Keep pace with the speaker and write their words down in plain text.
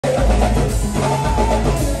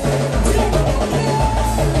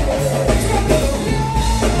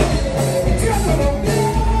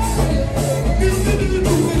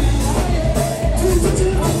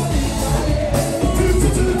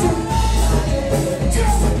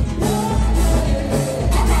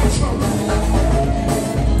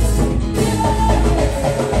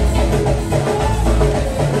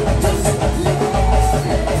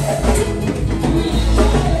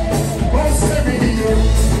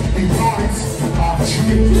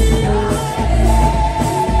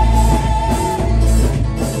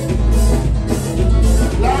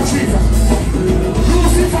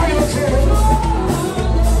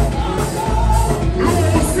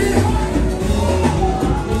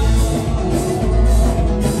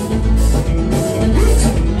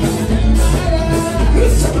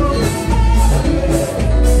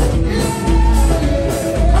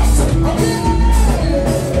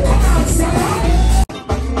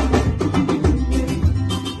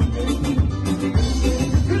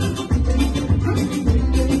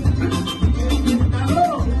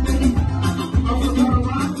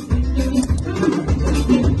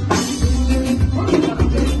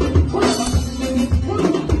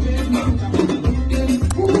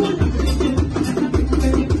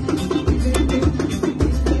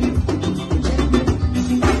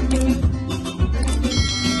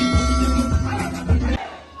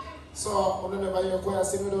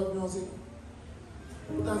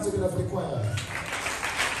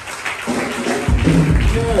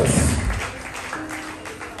Yes.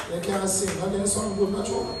 They can't sing. And then some good, not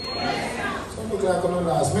true? Some look like on the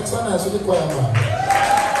last. Make some nice with the choir, man.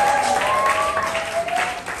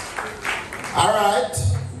 Alright.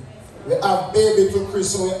 We have baby to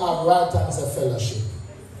Christen, we have right hands a fellowship.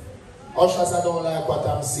 Ushers, I don't like what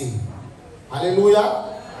I'm seeing.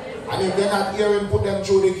 Hallelujah. And if they're not hearing, put them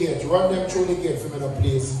through the gate. Run them through the gate for me,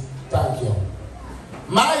 please. Thank you.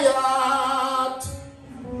 My heart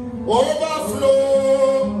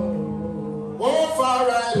overflow over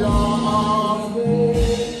I love.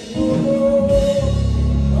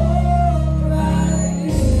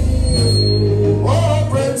 Oh,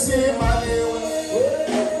 Prince Emmanuel.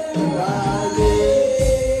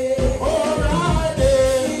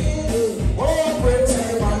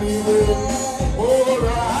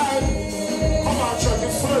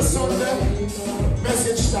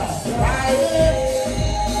 Message time. Riding.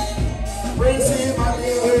 Prince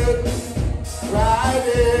Emmanuel.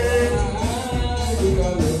 Riding.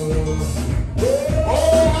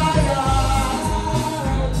 Oh my God.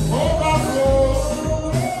 Overflow.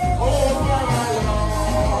 Oh my Lord.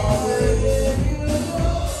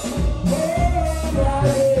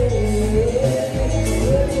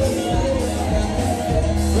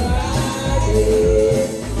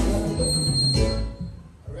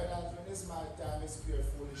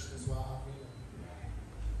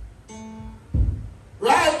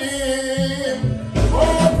 Riding,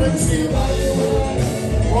 oh Prince Emmanuel,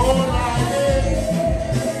 oh riding,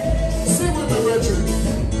 sing with the Richard,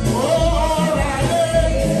 oh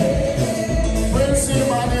riding, Prince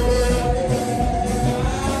Emmanuel,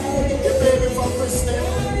 the baby from Christen,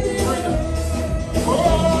 oh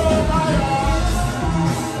my God,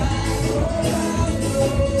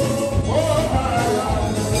 oh my God,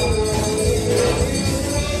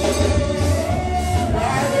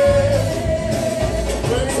 riding.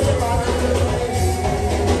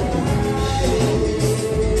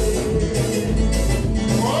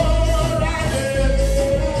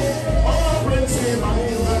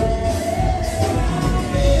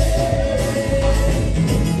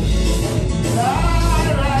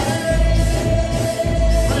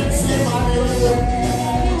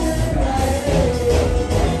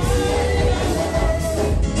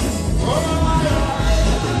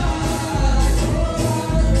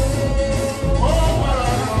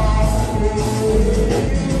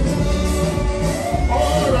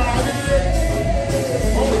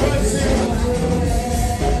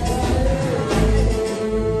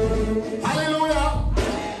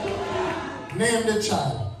 Name the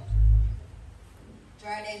child.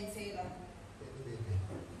 Jordan Taylor.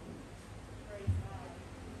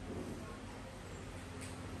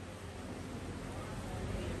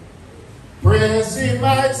 Praise Him,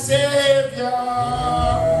 my Savior.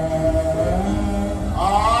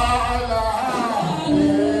 Allah.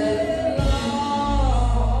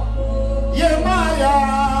 Yeah, my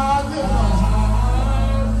God.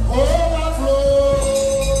 Overflow.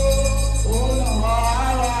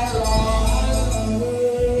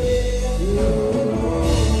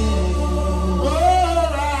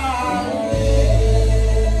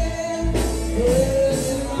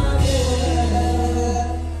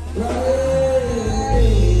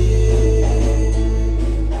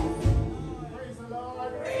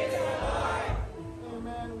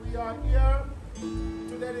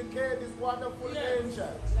 This wonderful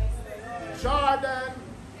angel, Jordan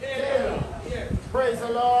Taylor. Praise the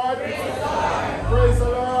Lord. Praise the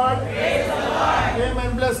Lord.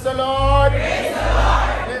 Amen. Bless the Lord.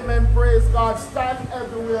 Amen. Praise God. Stand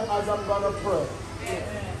everywhere as I'm going to pray.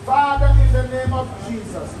 Father, in the name of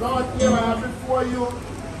Jesus, Lord, here I am before you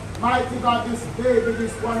Mighty God, this baby,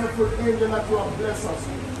 this wonderful angel that you have blessed us.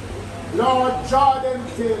 Lord Jordan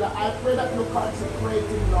Taylor, I pray that you consecrate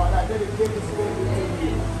him, Lord. I dedicate this baby to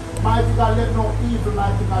you. Mighty God, let no evil,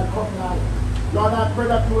 mighty God, come nigh. Lord, I pray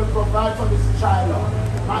that you will provide for this child, Lord.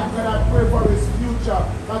 Mighty God, I pray for his future,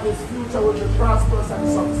 that his future will be prosperous and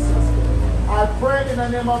successful. I pray in the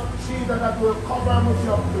name of Jesus that you will cover him with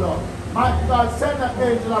your blood. Mighty God, send an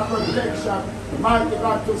angel of protection, mighty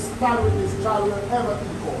God, to stand with this child wherever he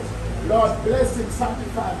goes. Lord, bless him,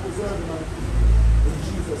 sanctify, preserve him, and keep him. In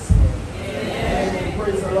Jesus' name. Amen.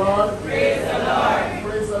 Praise the Lord. Praise the Lord.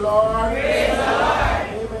 Praise the Lord. Praise the Lord.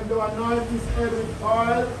 Amen. To anoint his head with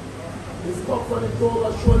oil, his cup running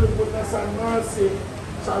over, surely goodness and mercy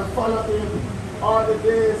shall follow him all the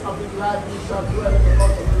days of his life. He shall dwell in the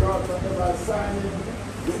house of the Lord forever, signing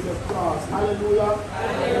with the cross. Hallelujah.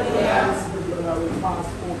 Hallelujah. This is the blood that will pass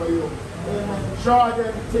over you. Amen.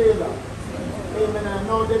 Jordan Taylor. Amen. I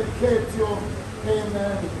now dedicate you.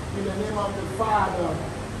 Amen. In the name of the Father,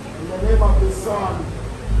 in the name of the Son,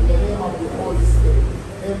 in the name of the Holy Spirit.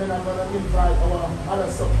 Amen. I'm going to invite our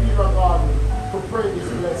other superior God to pray this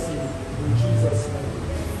blessing in Jesus' name.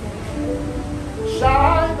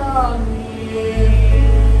 Shine on me.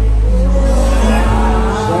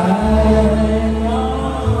 Shine on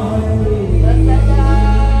me. Let the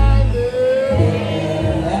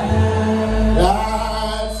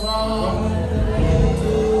light from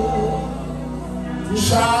to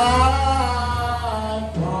shine.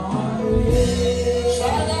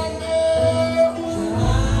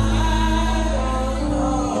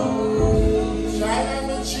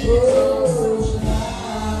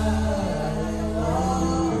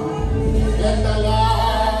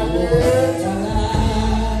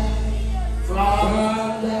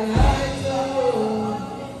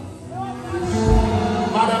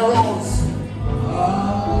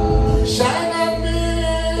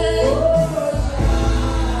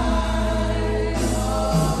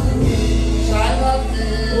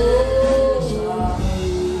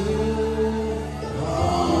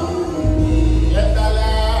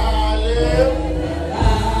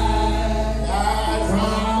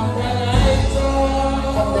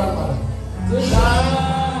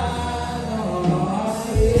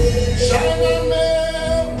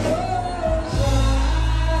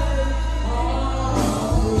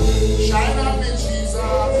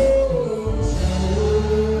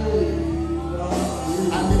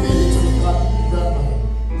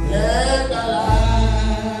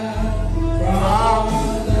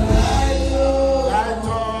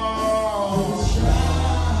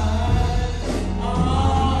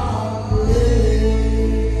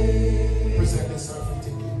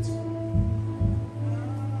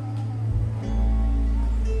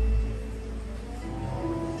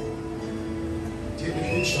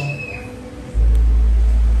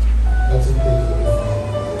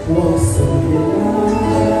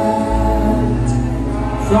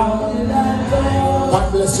 God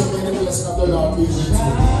bless you. May the blessing of the Lord be with you.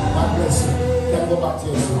 God bless you. Then go back to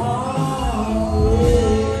your seat.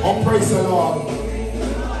 Oh, praise the Lord.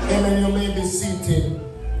 Amen. You may be seated.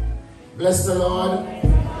 Bless the Lord.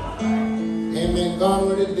 Amen. Gone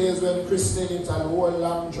were the days when Christen it and whole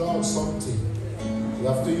lamb draw something. You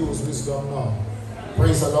have to use wisdom now.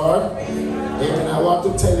 Praise the Lord. Amen. I want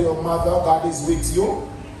to tell your mother, God is with you.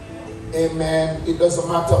 Amen. It doesn't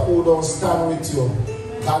matter who don't stand with you.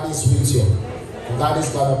 God is with you. God is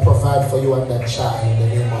going to provide for you and that child in the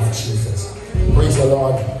name of Jesus. Praise the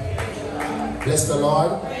Lord. Bless the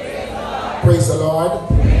Lord. Praise the Lord.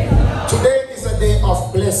 Today is a day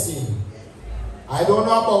of blessing. I don't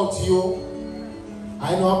know about you.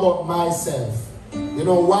 I know about myself. You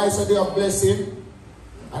know why it's a day of blessing?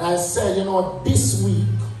 And I said, you know, this week,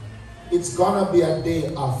 it's going to be a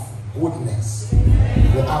day of goodness.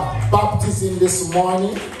 We have baptism this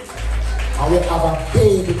morning. And we have a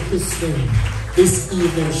baby Christen this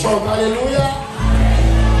evening. Shout hallelujah.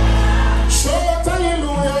 Shout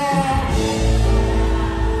hallelujah.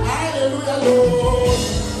 Hallelujah, Lord.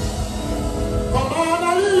 Come on,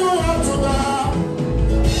 hallelujah to God.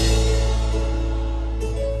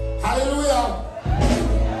 Hallelujah.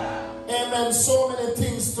 Amen. So many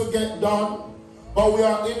things to get done. But we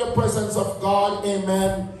are in the presence of God.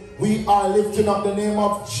 Amen. We are lifting up the name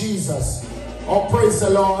of Jesus. Oh, praise the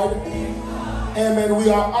Lord. Amen. We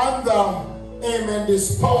are under, amen,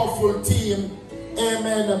 this powerful team.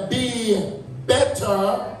 Amen. Be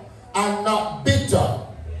better and not bitter.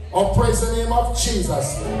 Oh, praise the name of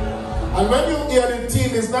Jesus. And when you hear the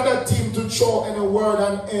team, it's not a team to throw any word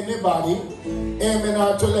on anybody. Amen.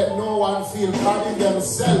 Or to let no one feel bad in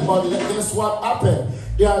themselves. But guess what happened?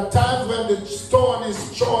 There are times when the stone is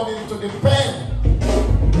thrown into the pen.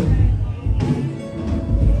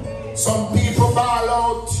 Some people ball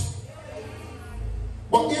out.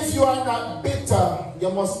 But if you are not bitter, you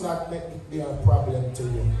must not make it be a problem to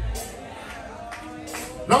you.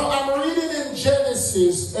 Now I'm reading in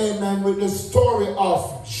Genesis, amen, with the story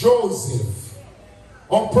of Joseph.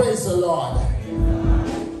 Oh, praise the Lord.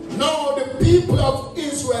 Now the people of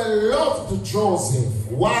Israel loved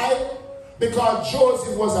Joseph. Why? Because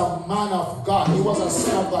Joseph was a man of God. He was a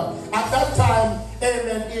son of God. At that time,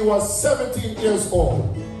 amen, he was 17 years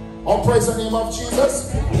old. Oh, praise the name of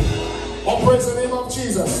Jesus. Oh, praise the name of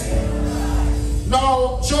Jesus.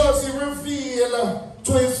 Now Joseph revealed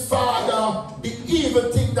to his father the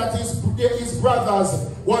evil thing that his brothers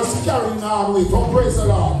was carrying on with. Oh, praise the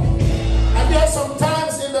Lord. And there are some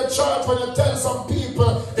times in the church when you tell some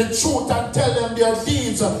people the truth and tell them their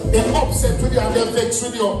deeds, they're upset with you and they're vexed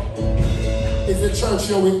with you. Is the church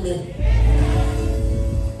here with me?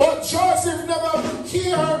 But Joseph never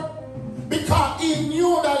cared because he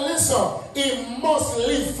knew that, listen, he must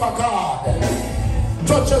live for God.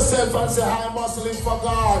 Touch yourself and say, I must live for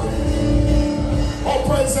God. Oh,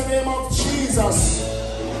 praise the name of Jesus.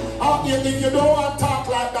 If you don't want to talk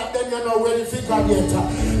like that, then you're not ready for God yet.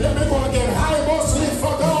 Let me go again. I must live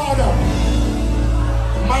for God.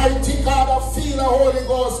 Mighty God, I feel the Holy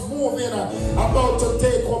Ghost moving, about to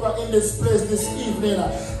take over in this place this evening.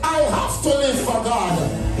 I have to live for God.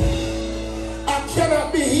 I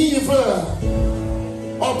cannot be evil.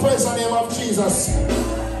 Oh, praise the name of Jesus.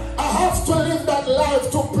 I have to live that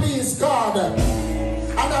life to please God.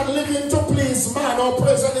 And I'm living to please man. Oh,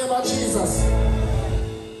 praise the name of Jesus.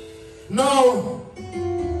 Now,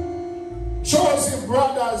 Joseph's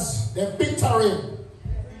brothers, they bitter him.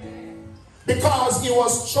 Because he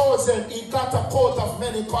was chosen, he got a coat of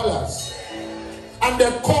many colors. And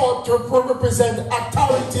the coat represent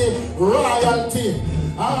authority, royalty.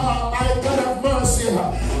 Ah, my God have mercy.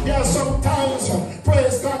 There are sometimes,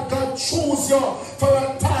 praise God, God choose you for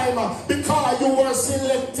a time because you were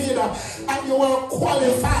selected and you were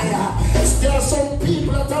qualified. There are some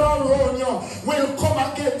people that are around you will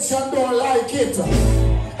come against you and don't like it.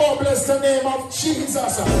 Oh, bless the name of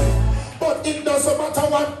Jesus. But it doesn't matter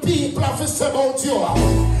what people have to say about you.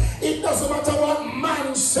 It doesn't matter what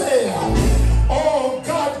man say. Oh,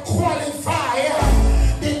 God qualify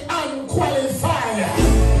the unqualified.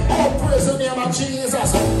 Oh, praise the name of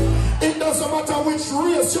Jesus. It doesn't matter which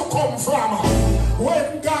race you come from.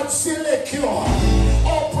 When God select you,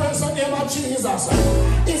 oh, praise the name of Jesus.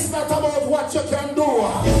 It's not about what you can do,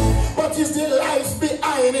 but it's the life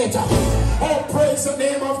behind it. Oh, praise the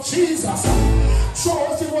name of Jesus.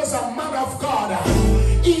 Joseph was a man of God.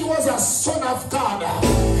 He was a son of God.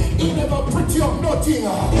 He never pretty up nothing.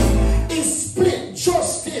 He split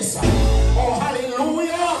justice. Oh,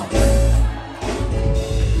 hallelujah.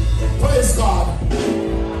 Praise God.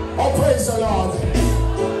 Oh, praise the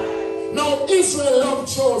Lord. Now, Israel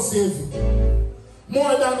loved Joseph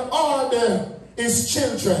more than all his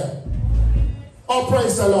children. Oh,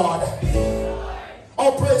 praise the Lord.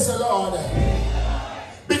 Oh, praise the Lord.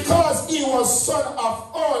 Because he was son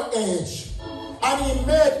of all age, and he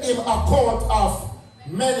made him a coat of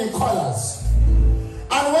many colors.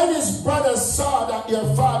 And when his brothers saw that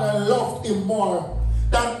their father loved him more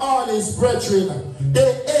than all his brethren,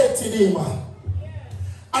 they hated him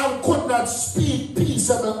and could not speak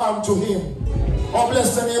peaceable unto him. Oh,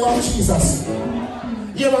 bless the name of Jesus.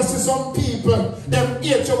 You ever see some people, them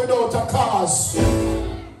hate you without a cause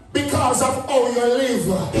because of how you live.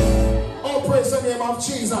 Oh, praise the name of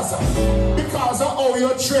Jesus. Because of how you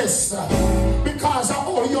dress, because of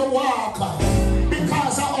how you walk,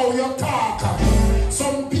 because of how you talk.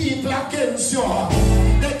 Some people against you,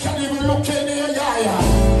 they can't even look in your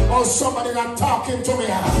eye. Or somebody not talking to me.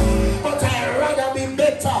 But I'd rather be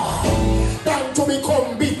better than to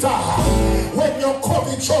become bitter. When you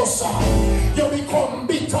covetous, you become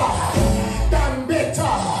bitter than better.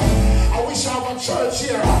 I wish I have a church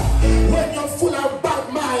here. When you're full of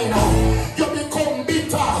bad mind, you become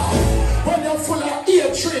bitter. When you're full of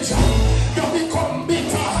hatred, you become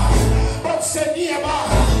bitter. But say neighbor,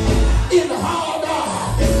 in order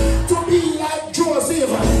to be like Joseph,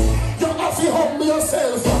 you have to humble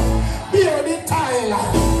yourself, bear the tile,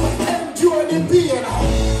 endure the pain,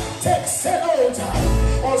 take set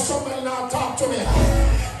out. Or somebody now talk to me.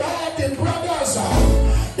 But the brothers,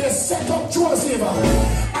 they set up Joseph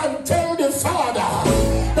and tell the father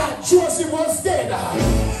that Joseph was dead,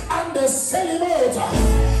 and they sell him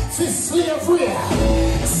out for slavery.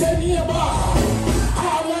 Say neighbor,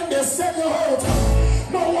 how when they sell you out,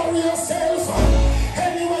 no worry yourself.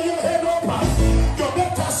 Anywhere you head up, you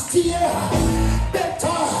better steer better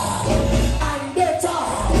and better.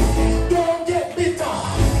 Don't get bitter,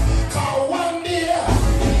 cause one day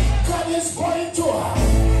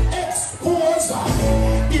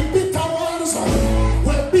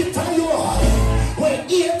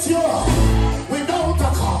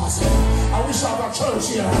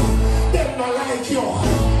like you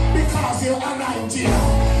because you're anointed.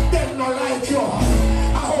 Them not like you.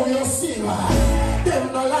 I how you sing.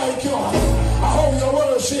 Them not like you. I how you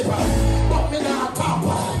worship. But me not top.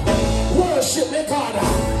 Worship me God.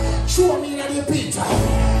 Show me in the pit.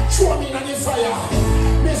 Show me in the fire.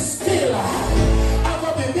 Me still. I'm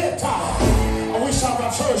gonna be better. I wish I had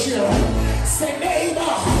a church here. Say neighbor,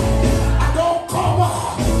 I don't come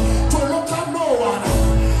to look at no one.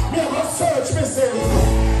 Me have a search myself.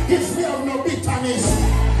 If we have no bitterness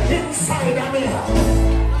inside of me,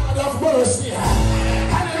 God of mercy.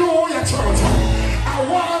 Hallelujah, church. I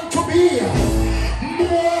want to be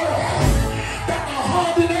more than an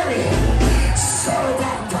ordinary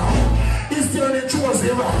servant. Is there any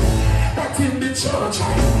Joseph that in the church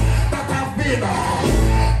that have been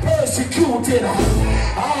persecuted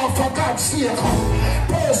for God's sake,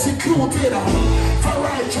 persecuted for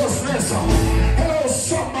righteousness? Hello,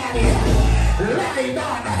 somebody, lie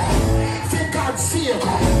down for God's sake.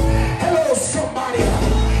 Hello, somebody,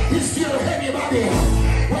 is there anybody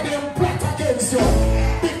when they plot against you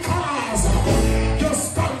because you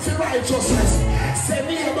stand for righteousness? Say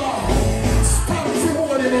neighbor, stand for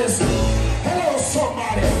holiness. Hello,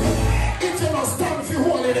 somebody, if you don't stand for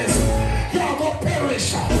holiness, you are going to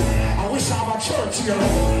perish. I wish I have a church here.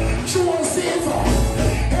 Joseph,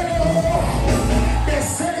 hello, they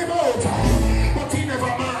sell him out, but he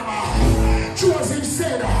never murmured. Joseph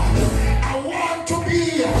said, I want to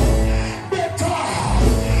be better.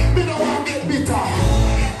 Me don't want to get bitter.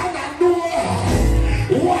 And I know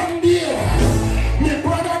one day, my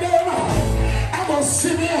brother them, I will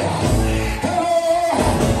see me. Hello,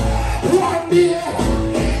 one day,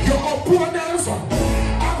 your opponents,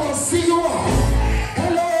 I will see you.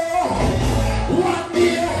 Hello, one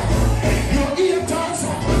day, your haters,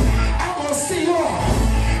 I will see you.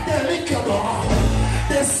 They lick you down,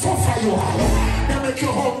 they suffer you, they make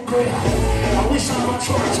you hungry. I wish I had a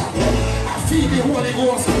church. I feel the Holy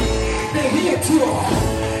Ghost. They hate you,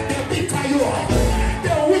 they bitter you,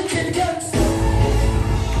 they're wicked against you.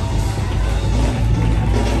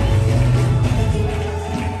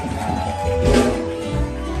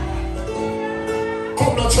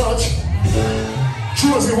 Come to church.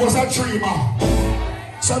 Joseph was a dreamer.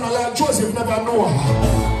 Son of like Joseph never know.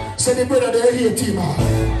 Said the brother they hate him.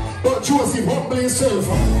 But Joseph humble himself.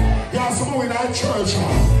 He has to go in our church.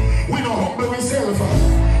 We don't humble himself.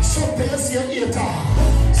 Sometimes you see a hater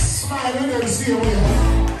smiling and see away.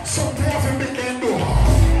 Sometimes you make them do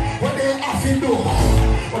what they have to do.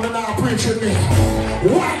 When they're not preaching me.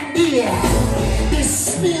 One day, the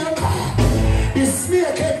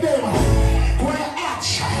snake at them will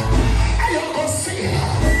arch. And you're going to see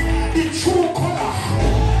the true color.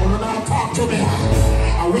 When they're not talk to me.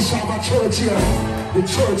 I wish I have a church here. The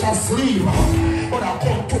church asleep, but I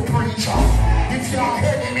come to preach. If you're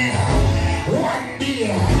enemy, one day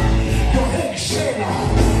your head shell,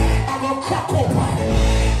 I'm gonna crack up.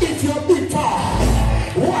 If you're bitter,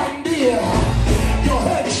 one day your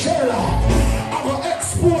head shell, I'm gonna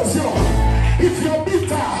expose you. If you're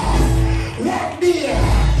bitter, one day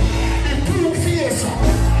the blue face,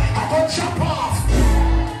 I'm gonna chop off.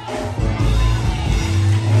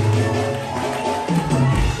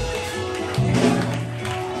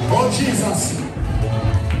 Oh Jesus.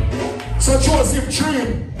 So Joseph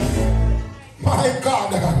dreamed. My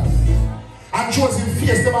God. And Joseph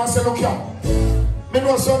faced them and said, look here. Me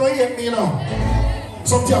know son don't hate me now.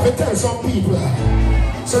 Sometimes I tell some people.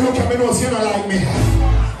 So look here, me know you don't like me.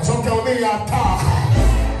 Sometimes when you talk,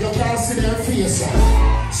 you can't see their face.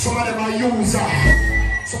 Some of them are user.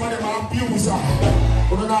 Some of them are abuser.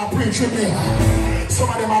 But they're not preaching me. Some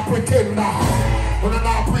of them are pretender. But they're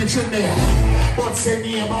not preaching me. But say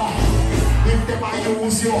neighbor, if them I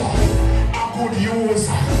use you, a good use,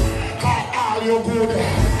 cause all you good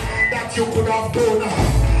that you could have done,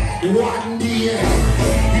 one day,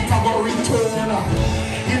 it will return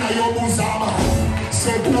in your bosom.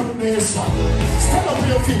 Say goodness, stand up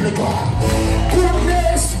your feet, God.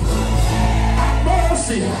 Goodness and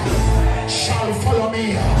mercy shall follow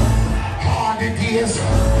me all the days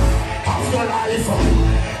of your life.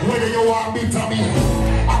 Whether you want bitter me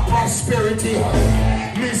or prosperity,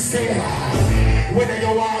 me say, whether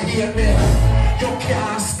you want hate me, you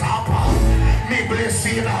can't stop me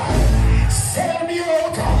blessing. Sell me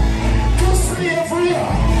out to slavery.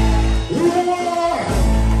 War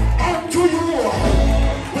unto you.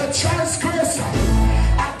 The transgress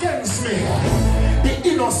against me, the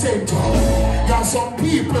innocent. There are some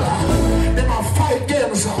people, they might fight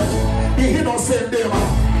against the innocent them.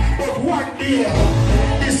 But one day,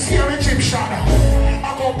 this here Egyptian,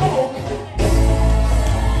 I go bow.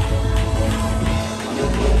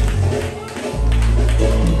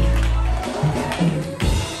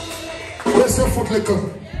 Raise your foot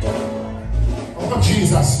little. Oh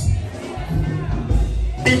Jesus.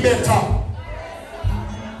 Be better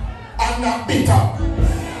and not bitter.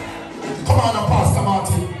 Come on now, Pastor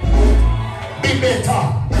Martin. Be better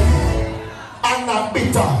and not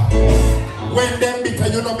bitter. When them bitter,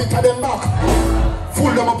 you not bitter them back.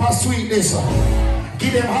 Full them up as sweetness.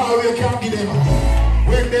 Give them all you can give them.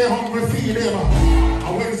 When they hungry, feed them.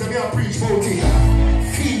 And when they preach about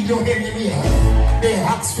it, feed your enemy. They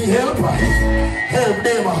ask for help. Help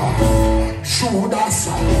them. Judas.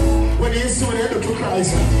 When he see when they do to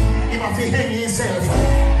Christ, he must be hanging himself.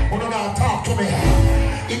 When they don't talk to me,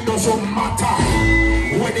 it doesn't matter.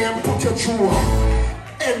 When they put you through,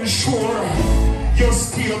 ensure you're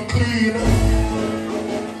still clean.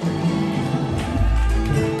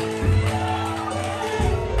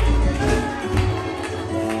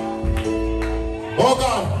 Oh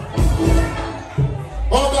God.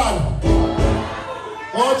 Oh God.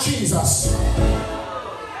 Oh Jesus.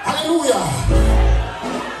 Hallelujah.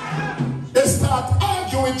 They start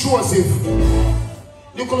arguing Joseph.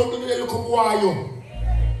 Look why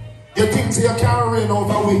you think you can't reign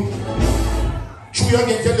over we. True, you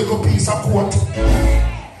get your little piece of court.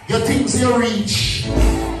 You think you reach.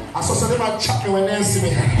 I saw some of them chat me when they see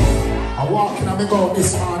me. I walk in and I go out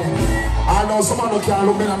this morning. I know someone who can't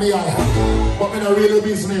look me in my eye, but I'm in a real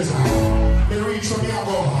business. They reach for me and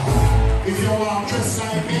go, if you want to dress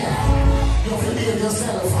like me, you have to behave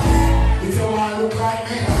yourself. If you want to look like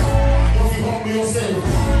me, you have to humble yourself.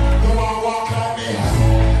 You want to walk like me,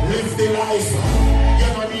 live the life. You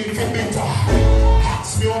don't need to be bitter.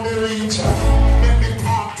 Ask me on the reach. Let me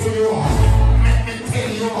talk to you. Let me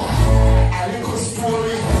tell you a little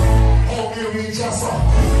story. How we reach us up.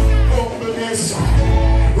 Humbleness,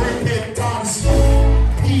 repentance,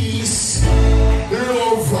 peace,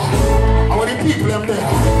 love. And when the people up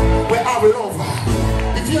there, we have love.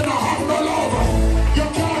 If you don't have no love, you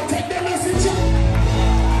can't take the message.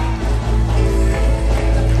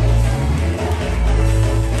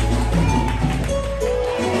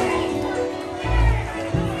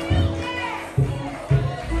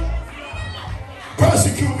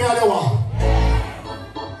 Persecute me, Alewa.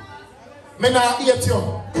 Me not hate you.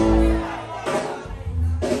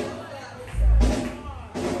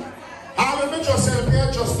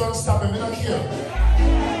 Just don't stop me, I don't care.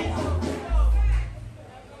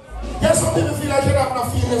 Yes, some people feel like you don't have no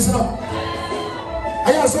feelings, you know.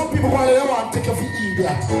 And yeah, some people want to take you for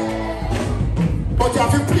idiot. But you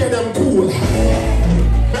have to play them cool.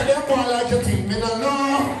 Make them want like you think me no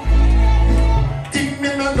know. Think me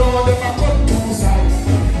no know, them a cut two sides.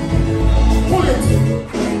 Pull it.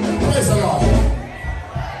 Praise the Lord.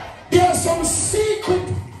 There's some secret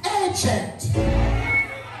agent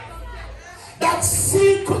that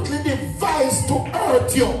secretly devised to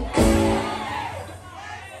hurt you.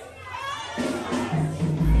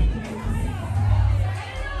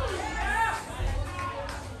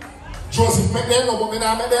 Joseph make them know, but me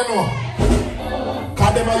not make them know.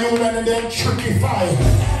 Because them are human and they're tricky fire.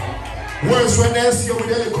 Worse when they see you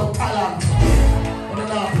with a little talent. But they're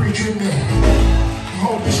not preaching me.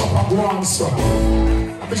 How Bishop are going, so.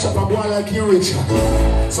 Bishop are going like you, Richard.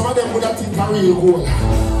 Some of them would have think are real gold.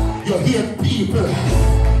 You hate people,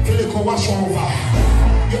 you look wash over,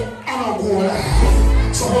 you honor gold.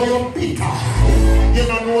 So when you're bitter, you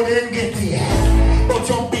don't know they get here, but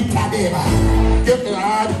you're bitter them. You're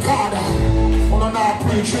glad God, when not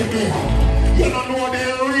preaching me, you don't know they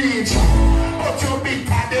reach, but you're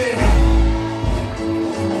bitter them.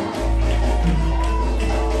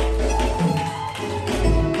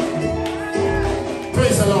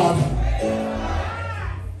 Praise the Lord.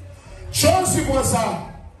 Joseph was a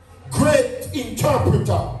great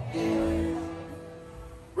interpreter.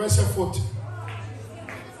 Raise your foot.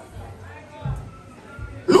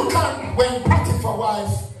 Look at when Potiphar's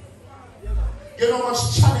wife, you know how much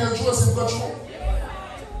channel Joseph got through?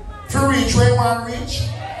 To reach where you want to reach.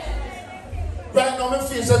 Right now, I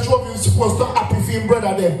feel that Joseph is supposed to happy for him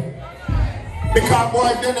brother them. Because boy,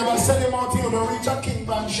 they never send him out here to reach a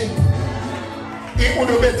kingmanship. He would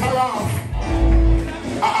have better off.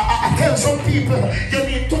 I tell some people, you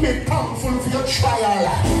need to be thankful for your trial.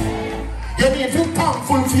 You need to be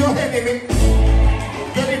thankful for your enemy.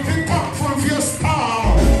 You need to be thankful for your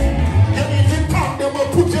star. You need to thank them and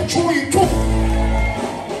put you through it too.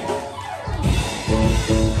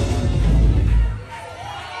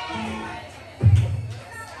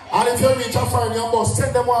 And if you reach a friend, you must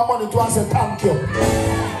send them more money to us and say thank you.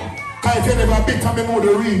 Because if you never beat them, you know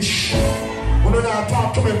the reach. You don't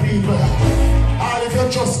talk to me people. And if you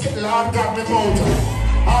just get Lord God me out.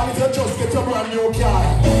 And if you just get a brand new car,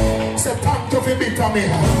 say thank you for beating me.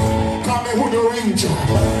 Come me who the reach.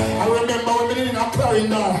 I remember when we did in a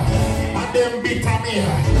Clarendon, and them beat me,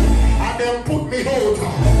 and them put me out.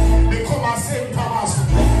 They come and St. Thomas.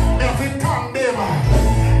 Me have to thank them.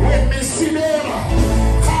 When me see them,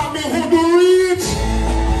 call me who the reach.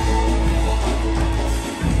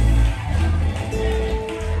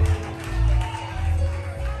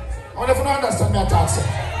 I wonder if you don't understand me at all, sir.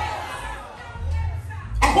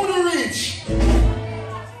 I who the reach.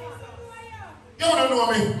 You don't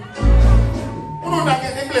know me. You don't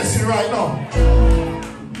get the blessing right now.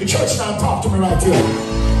 The church now talk to me right here.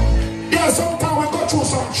 There's sometimes we go through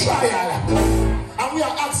some trial. And we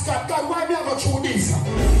are asking God, why we are going through this?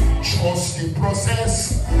 Trust the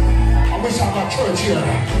process. I wish I got church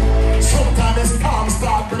here. Sometimes the storm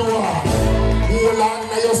start blowing. Hold on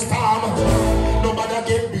to your storm. Nobody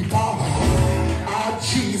get bitter. Ah,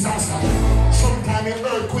 Jesus. Sometimes the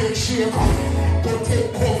earthquake shake. Go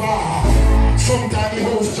take cover. Sometimes the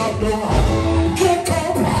house drop down. Get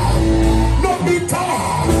up. No bitter.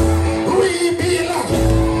 Rebuild.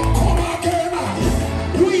 Come again.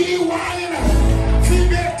 Rewind. Feel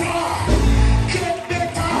better. Get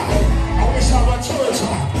better. I wish I were church.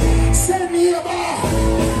 Say neighbor.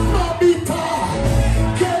 No bitter.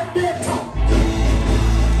 Get better.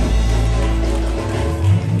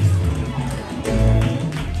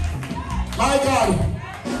 My God.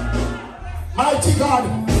 Mighty God.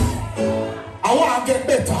 I want to get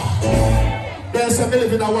better. There's a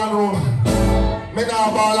live in a one room. Me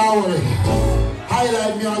now ball away.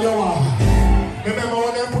 Highlight me on your wall. Remember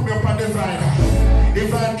when they put me up on the vine? The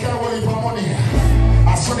vine can't hold for money.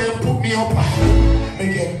 As soon as they put me up, me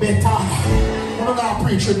get better. You don't know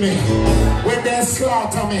preach with me. When they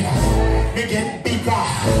slaughter me, me get bigger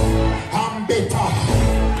and better.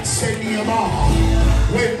 Say neighbor,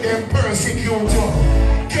 when they persecute you,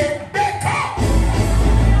 get better.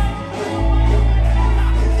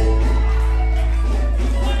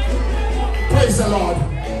 Praise the Lord.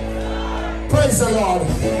 Praise the Lord.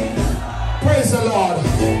 Praise the Lord.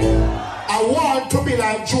 I want to be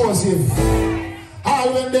like Joseph.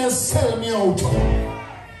 How when they sell me out.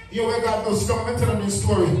 You wake up those come and tell me this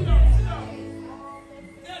story.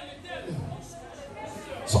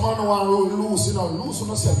 Someone want to roll loose, you know, loose on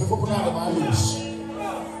yourself before putting out of my loose.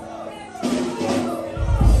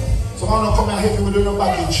 Someone want to come and help you with your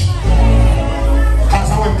baggage. That's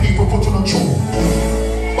how when people put you on through.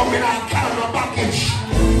 But me not carry no baggage.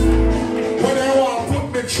 When they want to put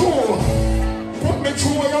me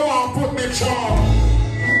through where you want to put me through.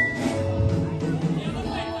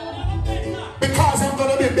 Because I'm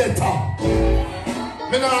going to be better.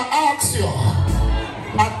 Me not ask you.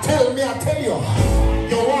 I tell you.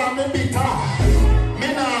 You want me bitter. Me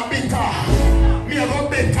not bitter. Me go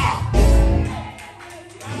better.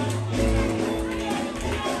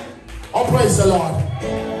 Oh, praise the Lord.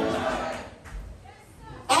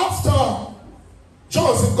 After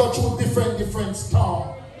Joseph got through different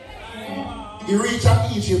storms, he reached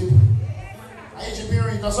Egypt. Egypt, he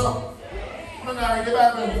reached us up. No, no, the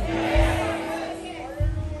Bible.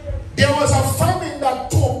 There was a famine that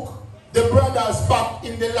took the brothers back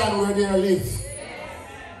in the land where they live.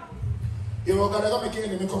 You know, God, I'm going to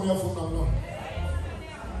make it come here from now.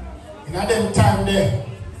 In that time there,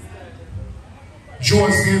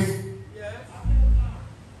 Joseph,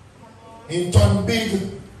 he turned big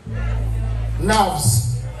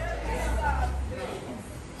nerves.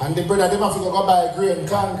 And the brother, they have to go buy grain,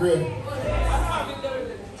 corn grain.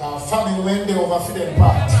 Famine when they overfeed them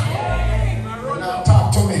part. They now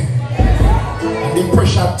talk to me. And the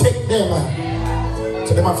pressure take them.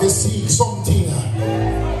 So they have to seek something.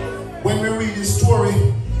 When we read the story,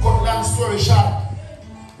 cut long story short,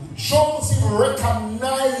 Joseph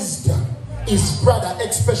recognized his brother,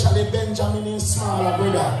 especially Benjamin, his smaller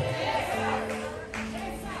brother.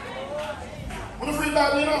 Want to read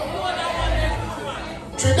that, you know?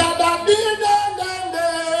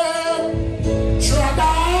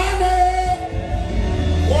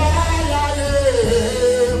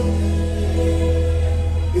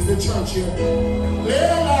 Is the church here?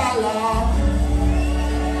 La la la.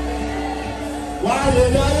 Why la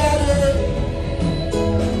la la.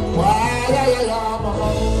 Why la la la.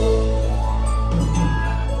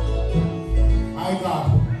 My God.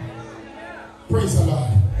 Praise the Lord.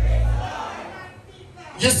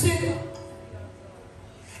 You see,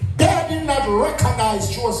 they did not recognize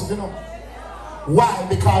Joseph, you know. Why?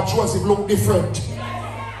 Because Joseph looked different.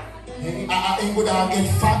 He would have get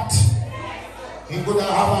fat. He would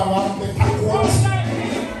have a better coat.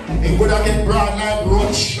 He would have get broad like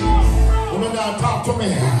roach. You don't talk to me.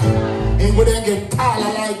 He would have get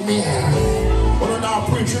taller like me. You don't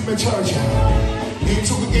preach with me church.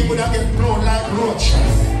 He would have get blown like roach.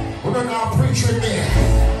 We don't know preach with me.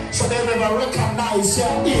 So they never recognize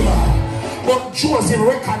your evil. But Joseph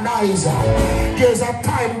recognized there's a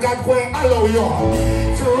time God will allow you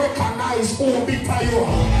to recognize who better you.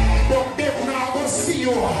 But they not going to see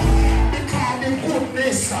you because the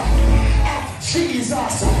goodness of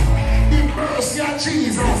Jesus, the mercy of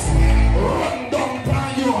Jesus run down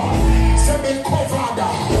by you. So be covered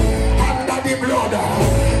under the blood.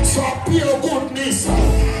 So pure goodness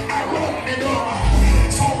around me door.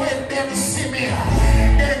 So when them see me,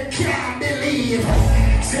 they can't believe.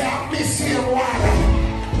 Say I miss him one.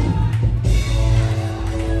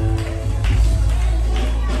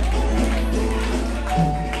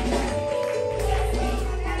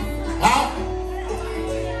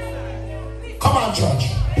 Come on, church.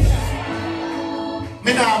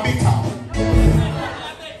 Me now bitter.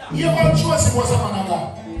 You know Joseph was a man of God.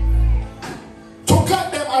 To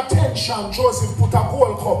get them attention, Joseph put a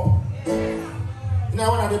gold cup. Now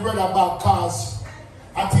one of the brother back cars,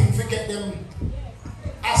 I think to get them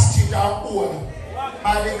asking our own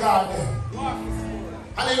by the garden.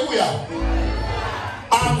 Hallelujah.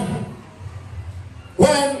 And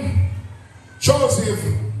when Joseph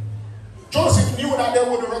knew that they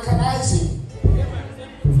would recognize him.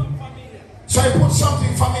 So he put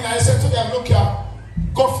something for me and I said to them, look here,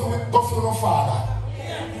 go for no father.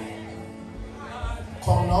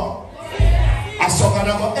 Come now. I saw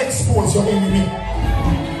God to expose your enemy.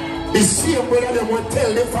 The same way that they would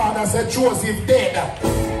tell the father, said Joseph dead.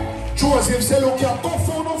 Joseph said, look here, go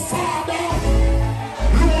for no father.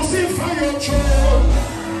 Lucifer your child.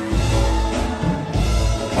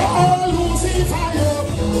 Oh, Lucifer your.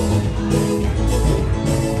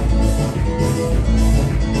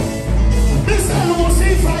 Mr.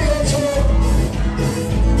 Lucifer your child.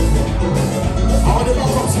 I want to go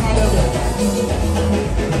from some level.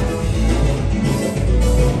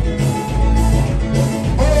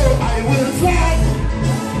 I will fly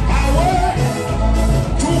away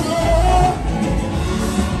to go.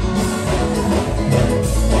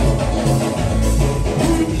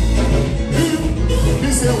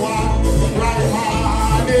 This is what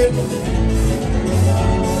right-handed.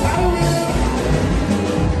 I will.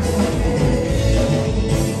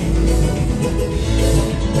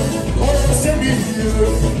 Oh, send me here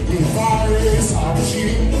the virus of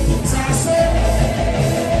Jesus.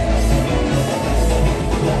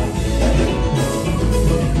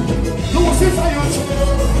 Lucifer, your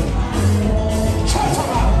children. Church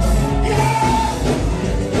around. Yeah.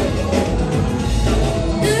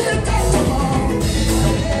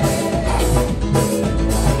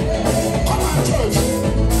 Come on, church.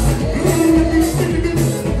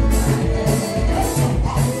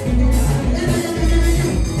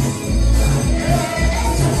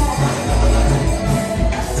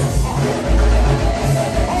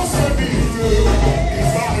 Also be here in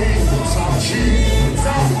body of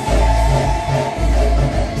Jesus.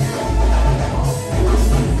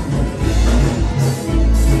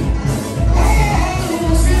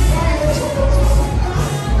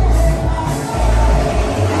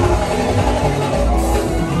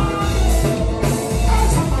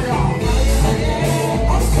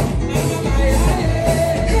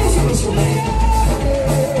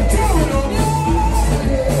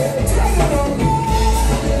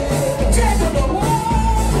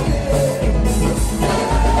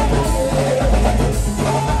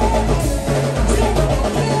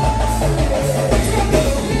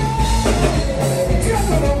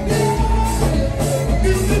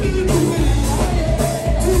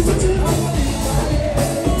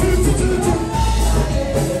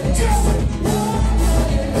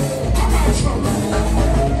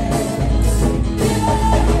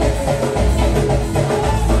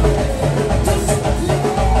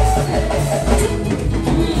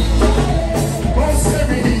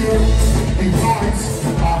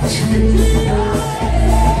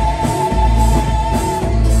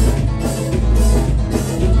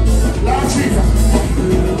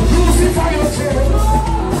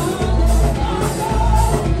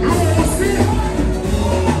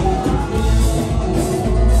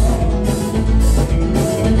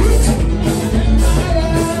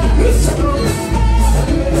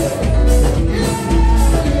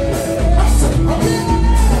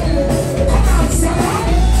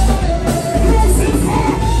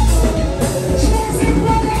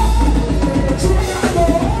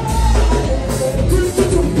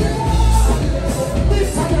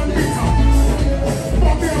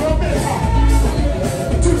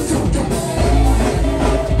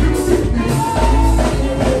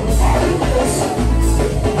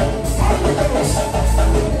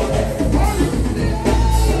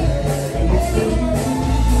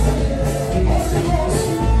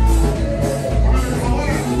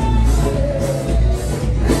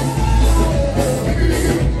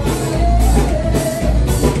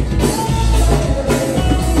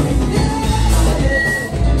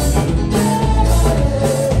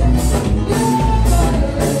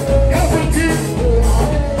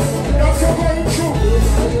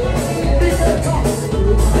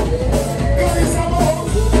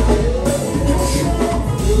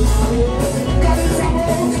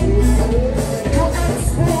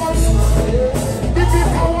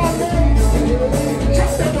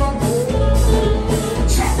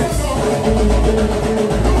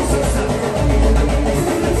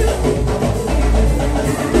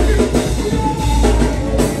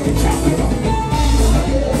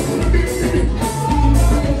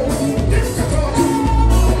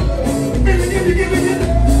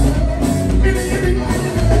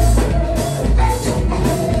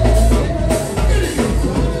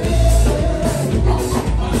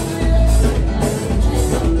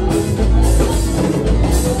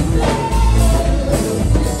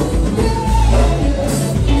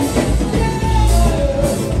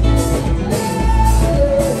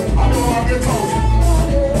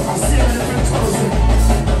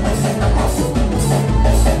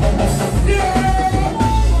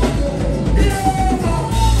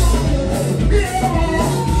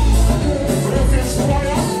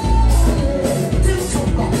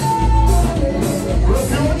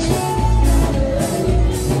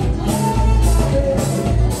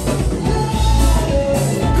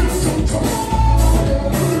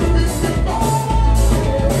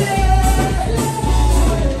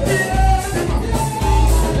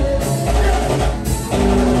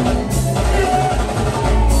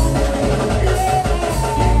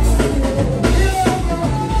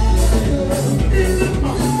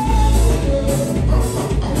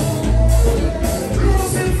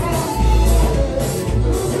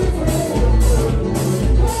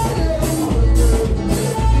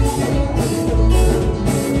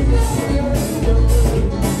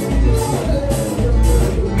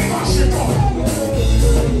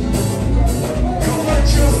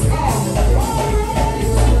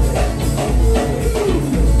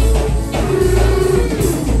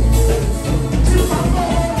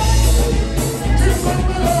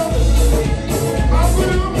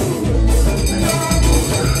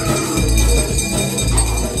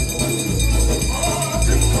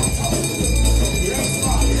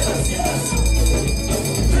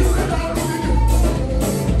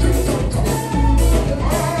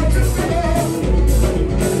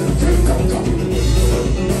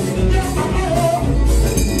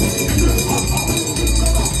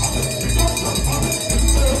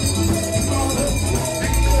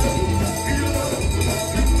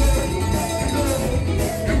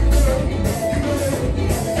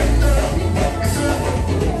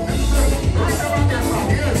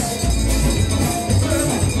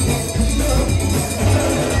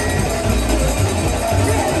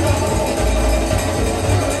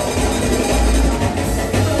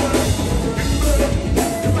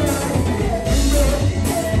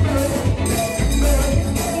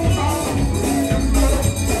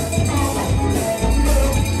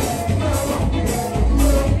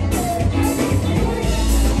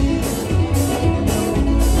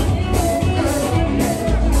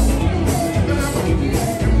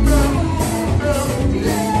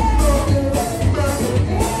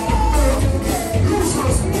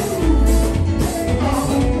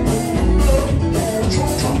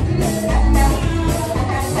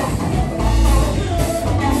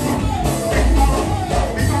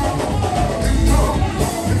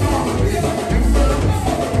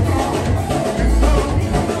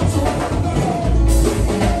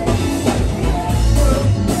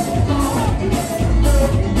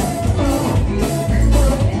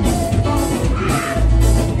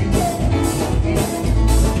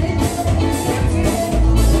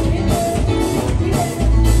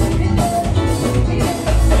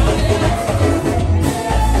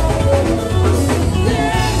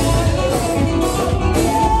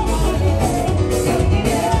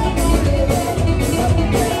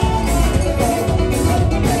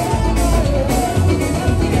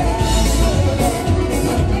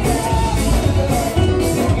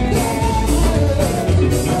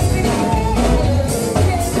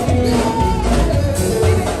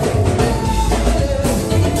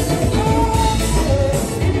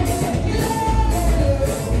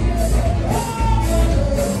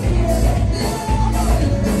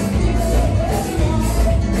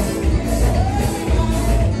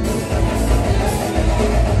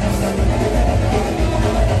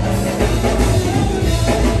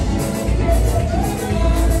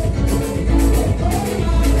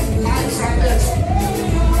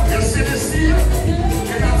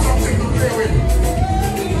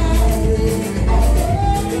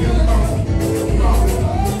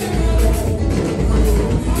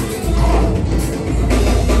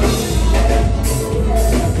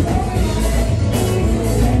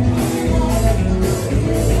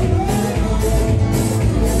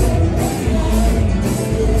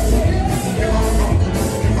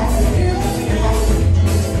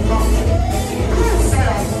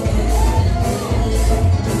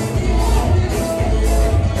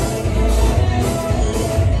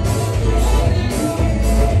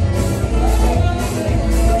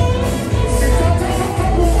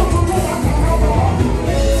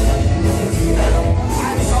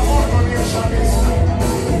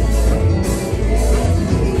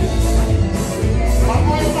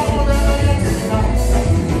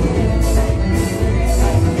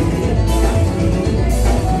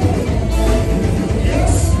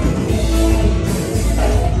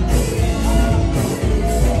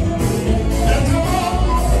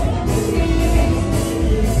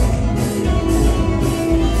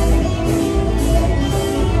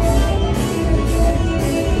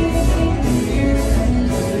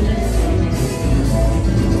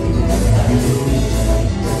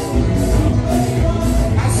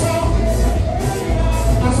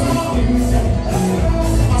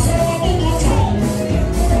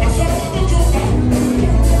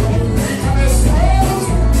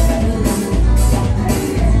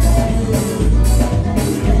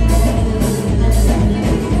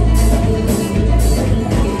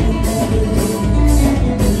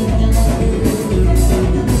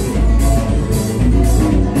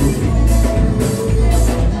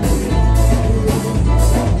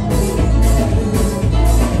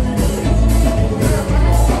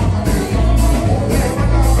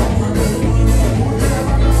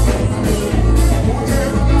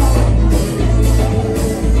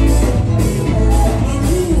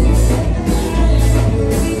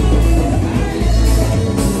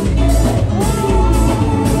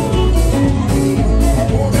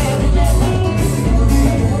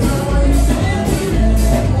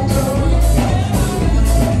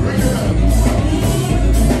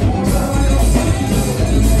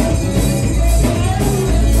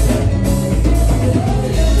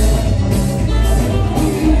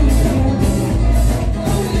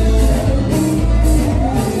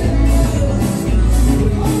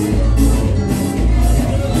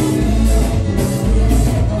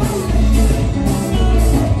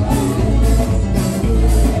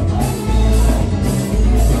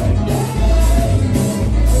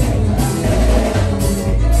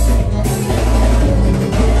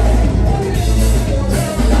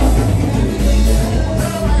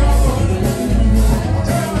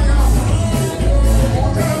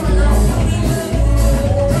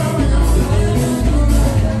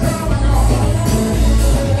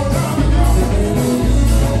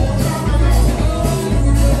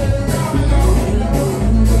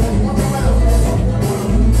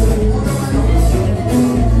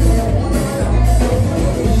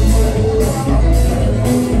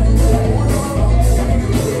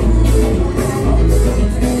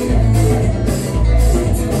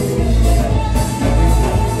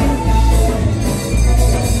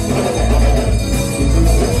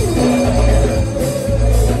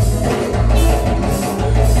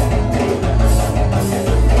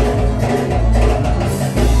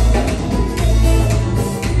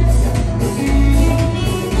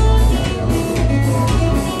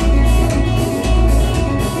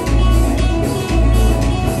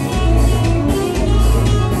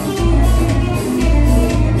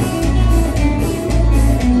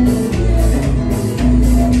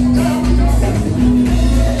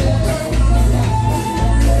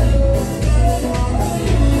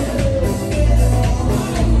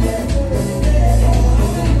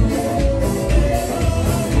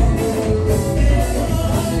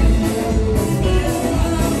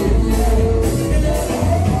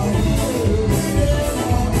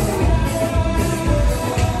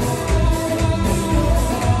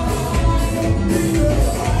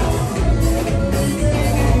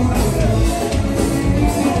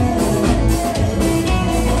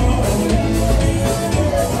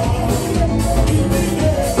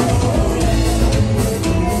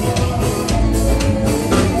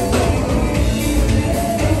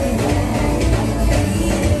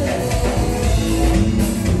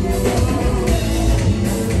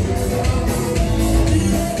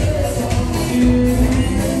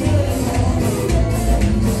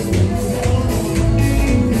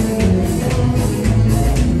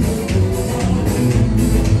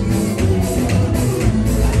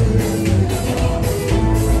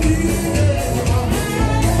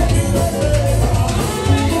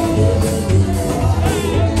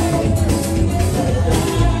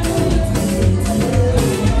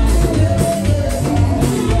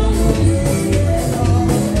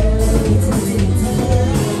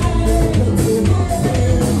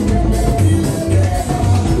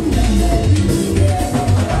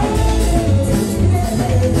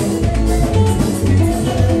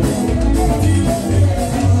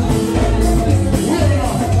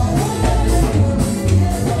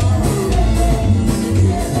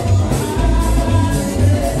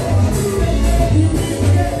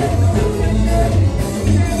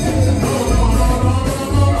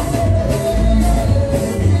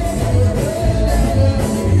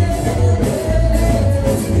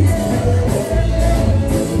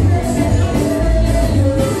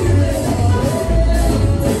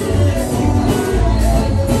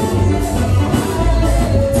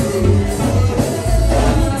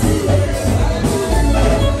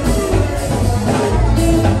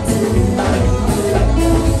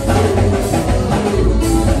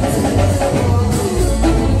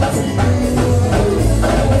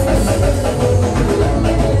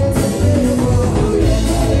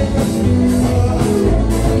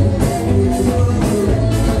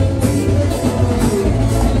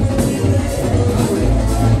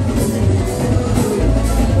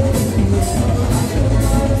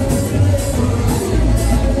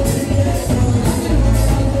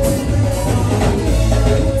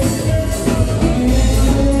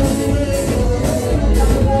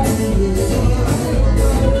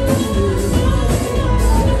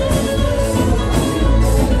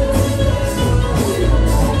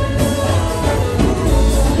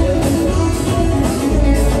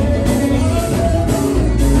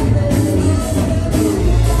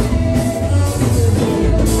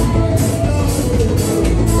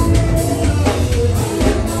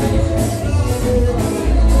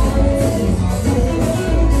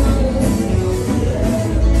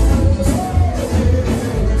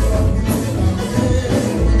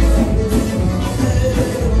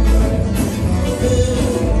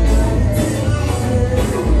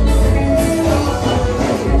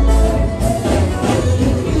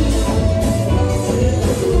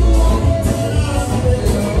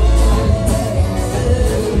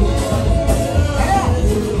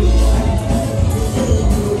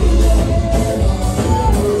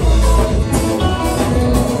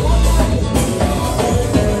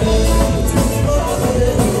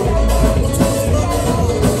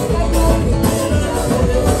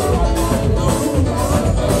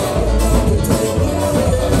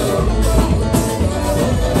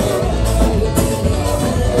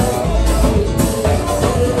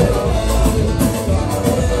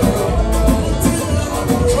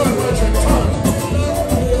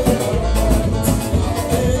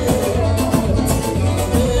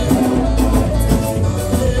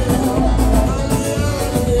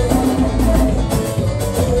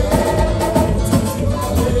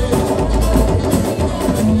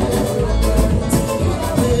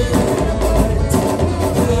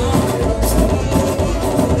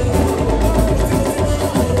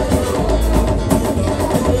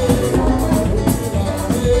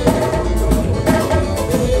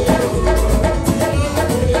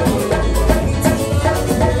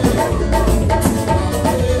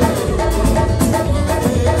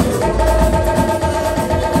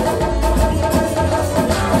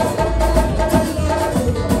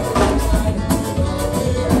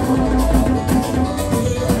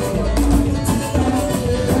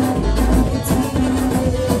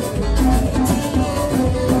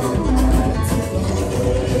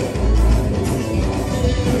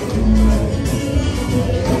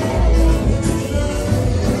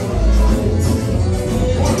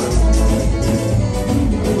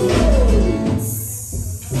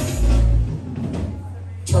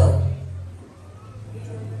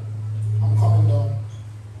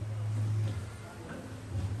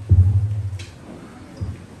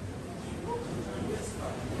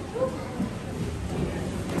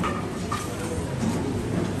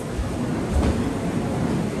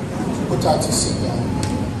 put her to sit down.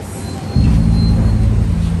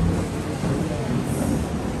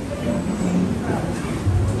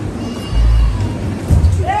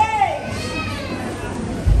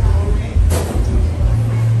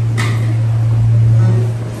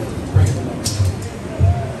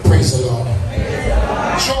 Praise the Lord.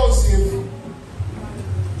 Joseph,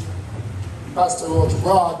 Pastor Roach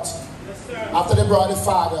brought, after they brought the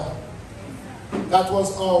father, that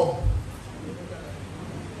was how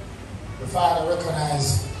the father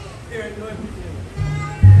recognized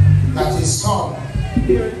that his son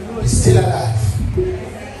is still alive.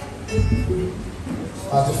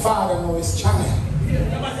 But the father knows his child.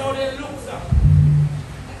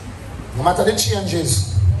 No matter the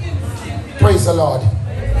changes, praise the Lord.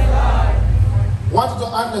 Want you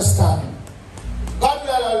to understand, God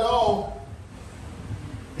will allow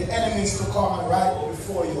the enemies to come and right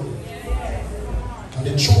before you. And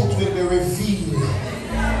the truth will be revealed.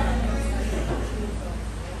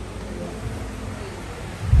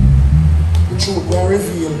 The truth will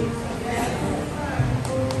reveal.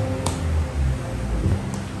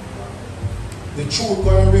 The truth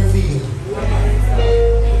will reveal.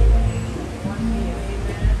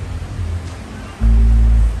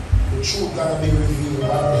 The truth gonna be revealed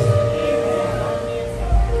one day.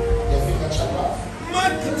 Your finger chop off.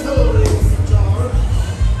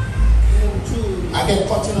 I get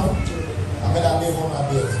cutting up. I made a name on my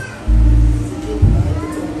bed.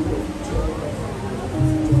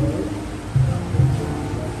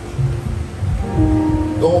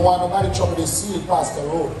 Don't want nobody trouble the seal past the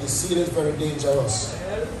road. The seal is very dangerous.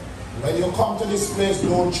 When you come to this place,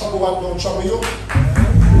 don't trouble what don't trouble you.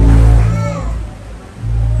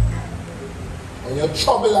 When you're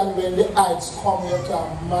trouble and when the heights come, you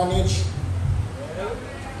can manage.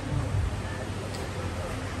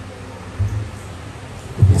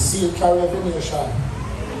 The seal carry every nation.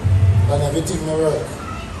 And everything may work.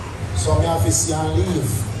 So I have to see and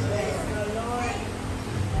leave.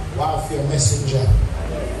 One for your messenger.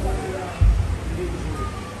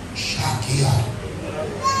 Shakia.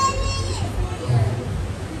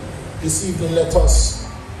 This evening let us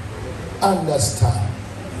understand.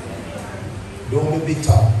 Don't be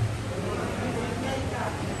bitter.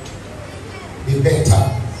 Be better.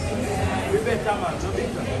 Be better, man. Be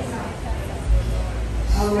better.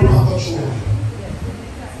 I don't know about you.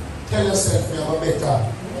 Tell yourself you are better.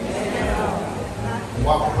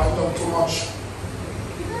 Walk up and down too much.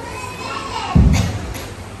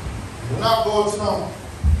 Do not go out now.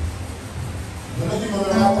 Do not give me the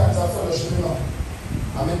hard times of fellowship now.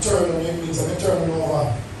 I'm turning on your knees. I'm turning over.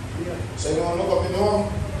 So you don't look up in the home.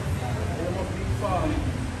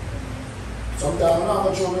 Sometimes I'm not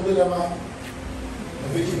going to show me the man.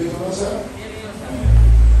 If you keep it to myself.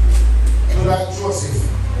 You like Joseph.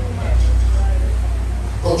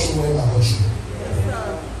 Go through where I go through.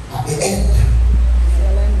 At the end,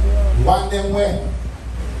 one them went,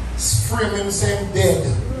 scream himself dead.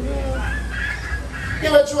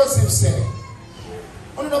 Hear what Joseph said.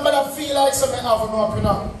 You know, but I feel like something happened up, you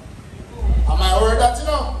know. Am I heard that, you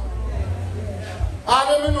know? I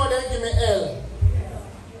don't even know they give me hell.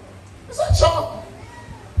 It's a chop.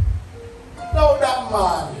 Now that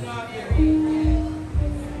man.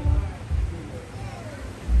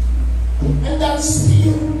 And that's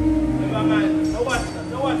still.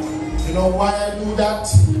 You know why I do that?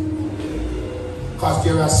 Because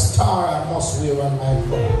there's a star I must wear on my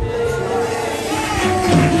coat.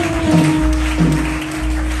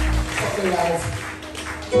 Fuck the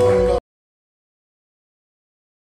life.